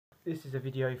This is a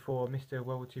video for Mr.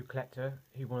 World War II collector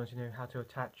who wanted to know how to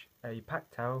attach a pack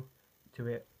towel to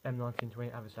a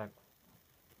M1928 Haversack.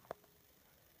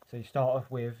 So you start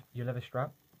off with your leather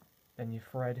strap, then you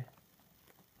thread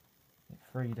it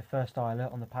through the first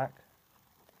eyelet on the pack,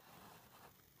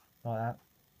 like that,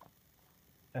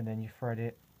 and then you thread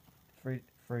it through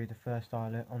the first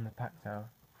eyelet on the pack towel.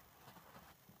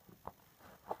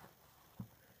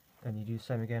 And you do the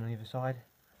same again on the other side,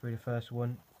 through the first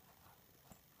one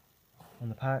on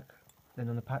the pack, then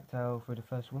on the pack towel through the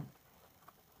first one.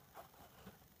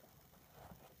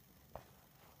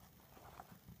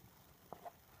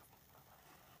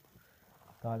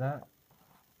 Like that,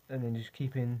 and then just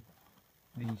keeping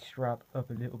the strap up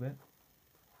a little bit.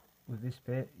 With this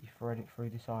bit, you thread it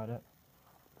through this eyelet,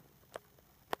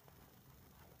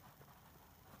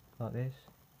 like this,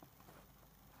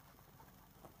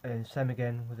 and then same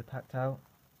again with the pack towel,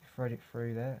 you thread it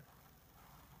through there.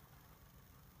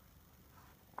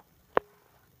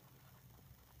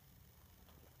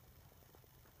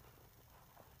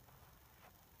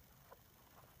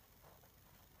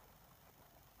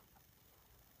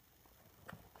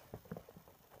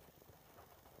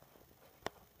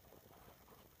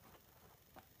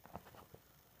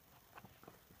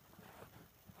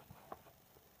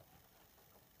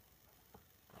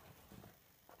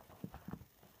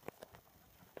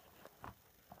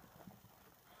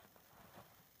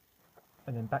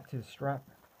 And then back to the strap,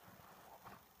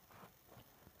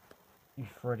 you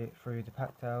thread it through the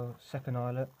pack towel, second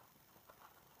eyelet,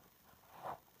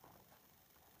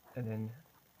 and then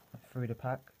through the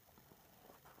pack,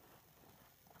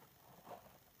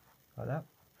 like that,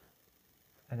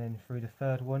 and then through the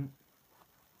third one,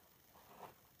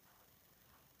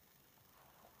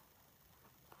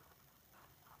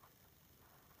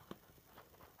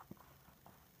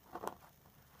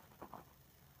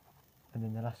 and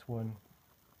then the last one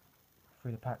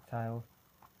through the pack towel,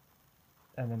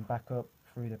 and then back up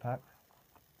through the pack,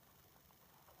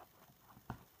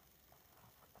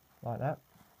 like that.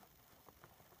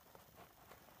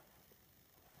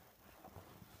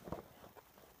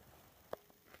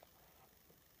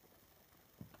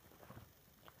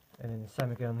 And then the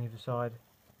same again on the other side,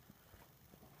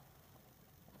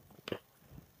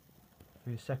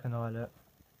 through the second eyelet,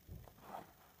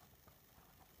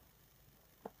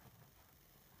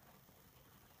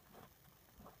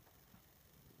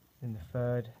 then the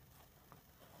third,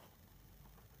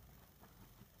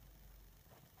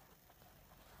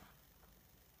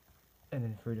 and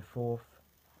then through the fourth,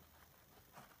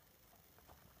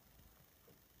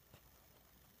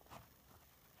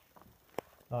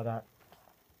 like that.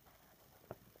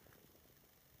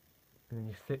 And then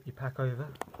you flip your pack over,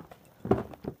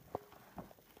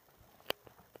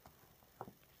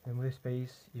 and with this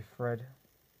piece you thread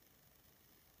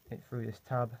it through this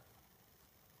tab,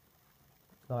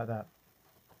 like that,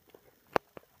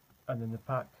 and then the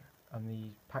pack and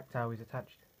the pack towel is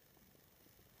attached.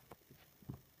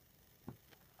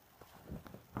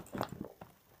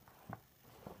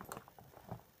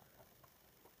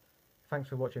 Thanks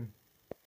for watching.